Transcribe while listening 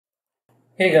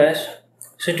Hey guys,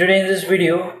 so today in this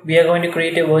video we are going to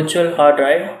create a virtual hard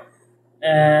drive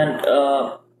and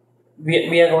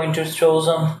we are going to store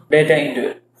some data into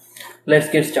it.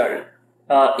 Let's get started.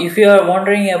 If you are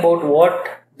wondering about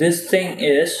what this thing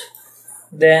is,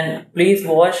 then please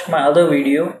watch my other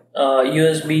video,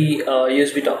 USB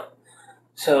talk.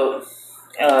 So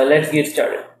let's get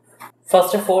started.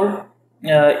 First of all,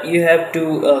 you have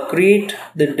to create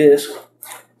the disk.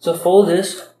 So for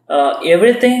this,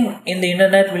 everything in the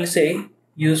internet will say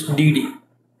use dd.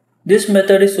 This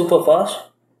method is super fast.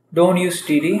 Don't use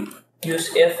dd, use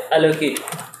fallocate.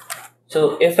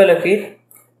 So fallocate,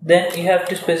 then you have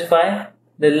to specify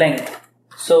the length.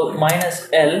 So minus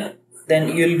L, then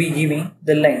you will be giving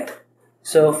the length.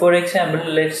 So for example,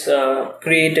 let's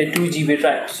create a 2 GB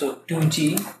drive. So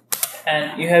 2G,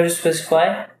 and you have to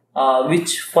specify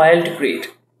which file to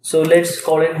create. So let's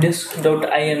call it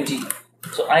disk.img.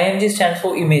 So img stands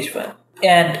for image file.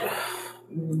 And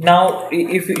now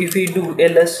if we do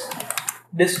ls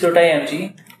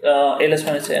disk.img, ls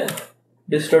minus l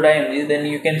disk.img, then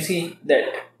you can see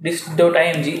that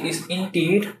disk.img is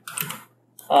indeed 2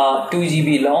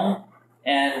 GB long,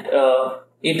 and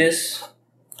it is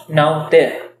now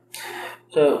there.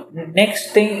 So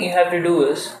next thing you have to do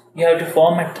is you have to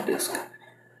format the disk,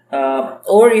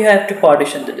 or you have to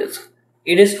partition the disk.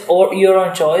 It is your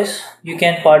own choice. You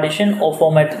can partition or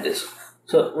format the disk.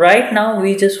 So right now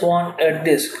we just want a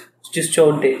disk to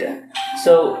store data.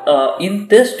 So in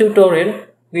this tutorial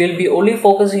we will be only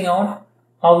focusing on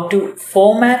how to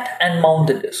format and mount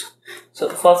the disk. So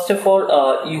first of all,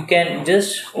 you can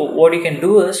just what you can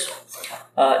do is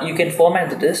you can format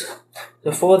the disk.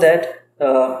 So for that,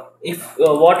 if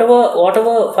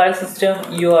whatever file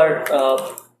system you are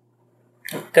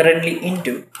currently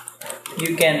into,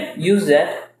 you can use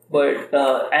that, but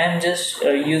I am just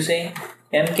using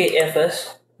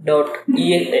mkfs.xfs,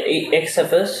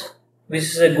 which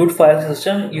is a good file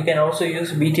system. You can also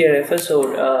use btrfs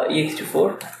or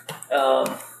ext4.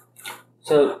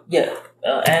 So yeah,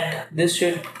 and this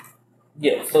should,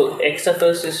 yeah, so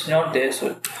xfs is not there,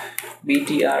 so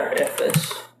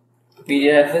btrfs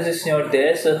is not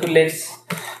there. So let's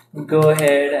go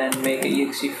ahead and make a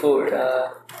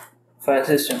ext4 file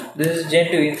system. This is gen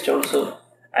to install, so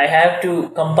I have to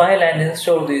compile and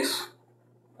install these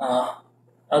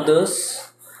others,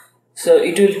 so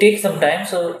it will take some time.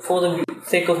 So for the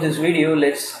sake of this video,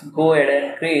 let's go ahead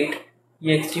and create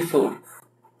ext4.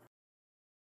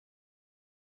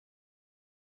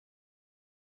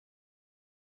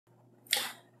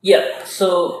 Yeah,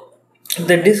 so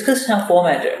the disk is now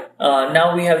formatted.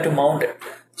 Now we have to mount it.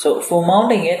 So for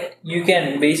mounting it, you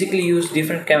can basically use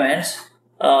different commands.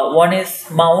 One is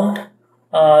mount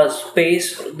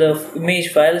space the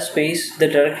image file space the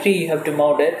directory you have to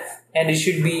mount it, and it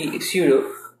should be sudo.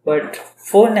 But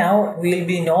for now we'll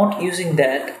be not using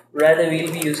that. Rather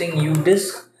we'll be using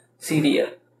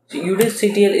udisksctl. So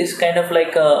udisksctl is kind of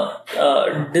like a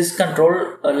disk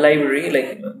control library,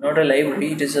 like not a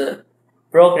library, it is a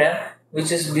program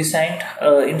which is designed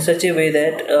in such a way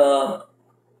that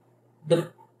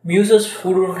the users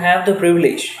who don't have the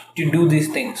privilege to do these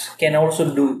things can also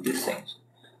do these things.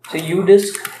 So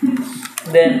udisk,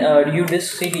 then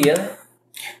udisksctl,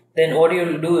 then what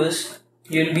you'll do is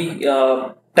you'll be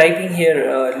typing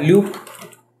here loop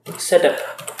setup,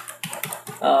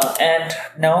 and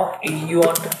now you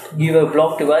want to give a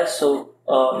block device. So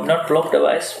not block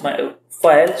device, my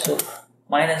file, so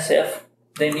minus f,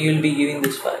 then you'll be giving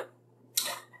this file,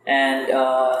 and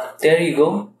there you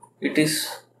go, it is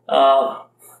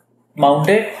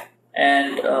mounted.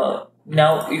 And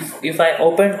now if I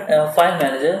open file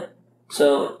manager,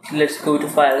 so let's go to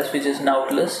files, which is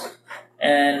Nautilus,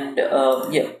 and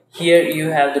yeah, here you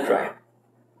have the drive.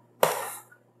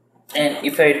 And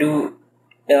if I do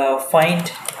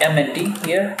find mnt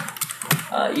here,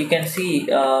 you can see,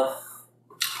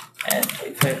 and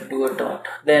if I do a dot,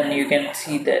 then you can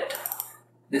see that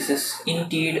this is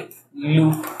indeed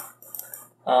loop,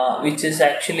 which is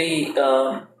actually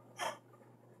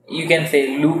you can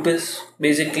say loop is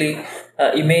basically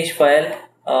image file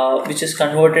which is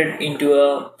converted into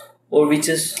a, or which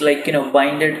is like, you know,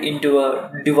 binded into a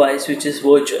device which is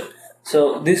virtual.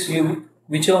 So this loop,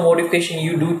 whichever modification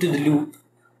you do to the loop,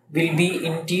 will be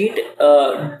indeed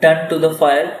done to the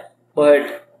file,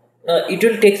 but it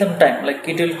will take some time. Like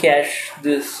it will cache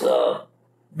this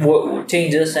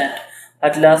changes, and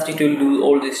at last it will do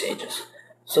all these changes.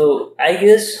 So I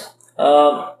guess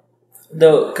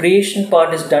the creation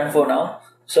part is done for now.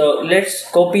 So let's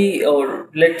copy or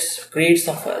let's create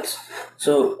some files.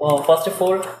 So first of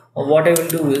all, what I will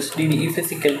do is dd if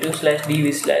is equal to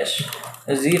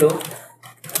 /dv/0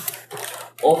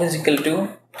 of is equal to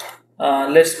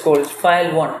let's call it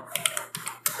file1,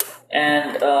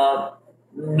 and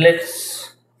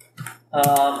let's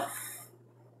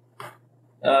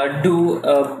do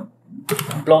a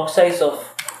block size of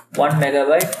 1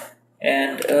 megabyte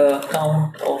and a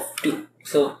count of 2.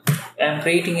 So I'm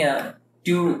creating a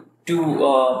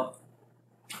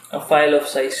file of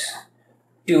size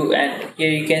 2, and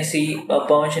here you can see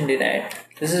permission denied.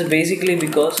 This is basically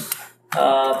because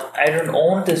I don't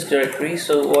own this directory,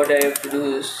 so what I have to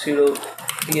do is sudo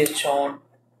chown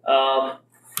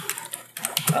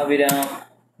aviram,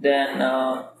 then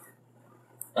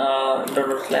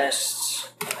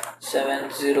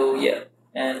 $/70, yeah,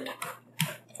 and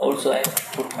also I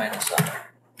put -r.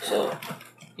 So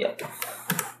yeah,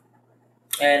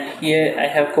 and here I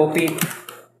have copied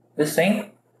this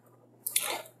thing.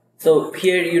 So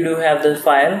here you do have the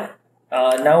file.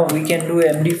 Now we can do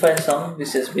md5 sum,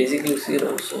 which is basically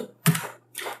 0. So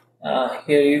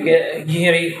here you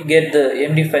get the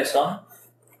md5 sum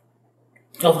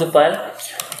of the file.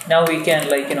 Now we can,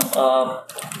 like,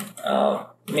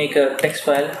 make a text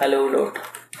file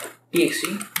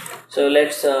hello.txt. So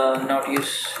let's not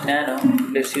use nano,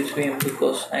 let's use vim,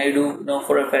 because I do know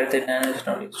for a fact that nano is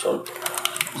not installed.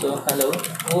 So hello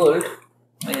world,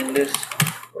 and let's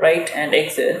write and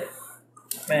exit.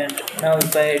 And now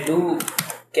if I do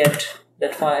get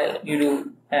that file, you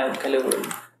do have hello world.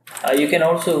 You can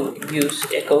also use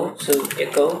echo. So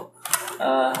echo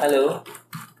hello,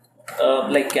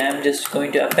 like I'm just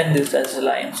going to append this as a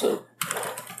line. So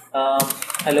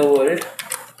hello world,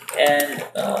 and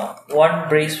one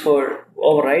brace for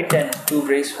overwrite and two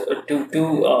brace for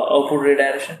two output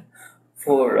redirection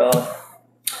for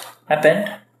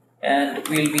append, and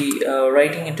we'll be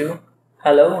writing into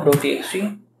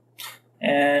hello.txt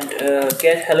and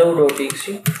get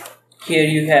hello.txt. Here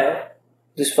you have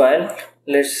this file.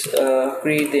 Let's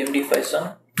create the md5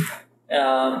 sum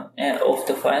of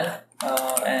the file,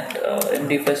 and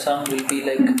md5 sum will be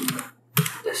like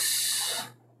this,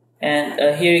 and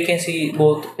here you can see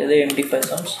both the md5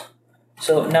 sums.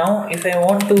 So now if I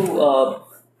want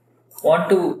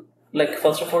to like,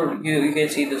 first of all, you can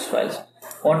see this files,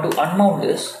 want to unmount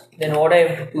this, then what I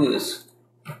have to do is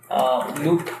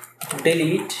loop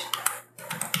delete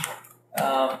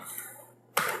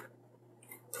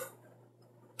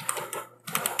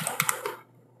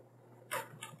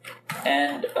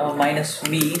and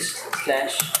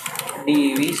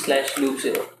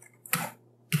 -v/dev/loop0.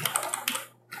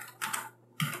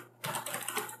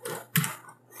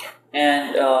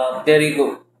 And there you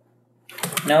go.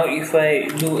 Now if I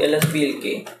do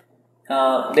lsblk,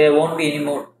 there won't be any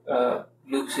more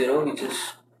loop0, which is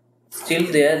still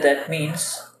there. That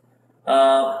means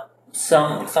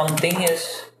something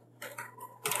is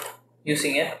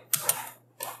using it.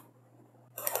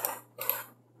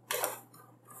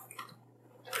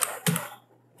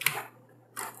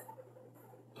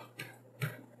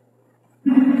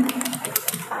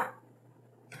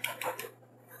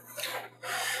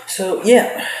 So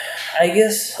yeah, I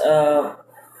guess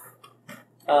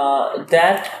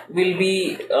that will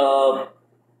be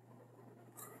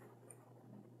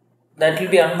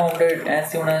unmounted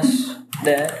as soon as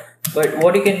that. But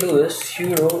what you can do is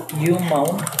sudo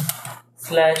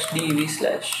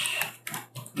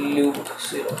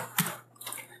umount/dev/loop0.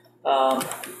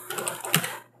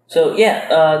 So yeah,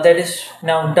 that is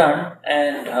now done,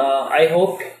 and I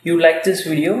hope you liked this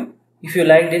video. If you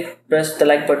liked it, press the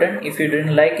like button. If you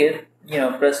didn't like it,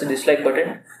 press the dislike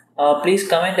button. Please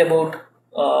comment about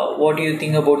what do you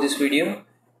think about this video,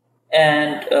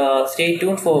 and stay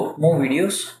tuned for more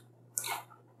videos,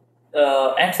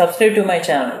 and subscribe to my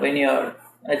channel when you are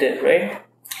at it, right?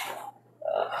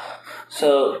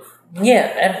 So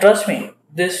yeah, and trust me,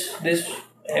 this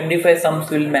md5 sums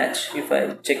will match if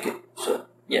I check it. So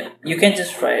yeah, you can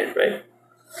just try it, right?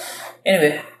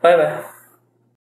 Anyway, bye bye.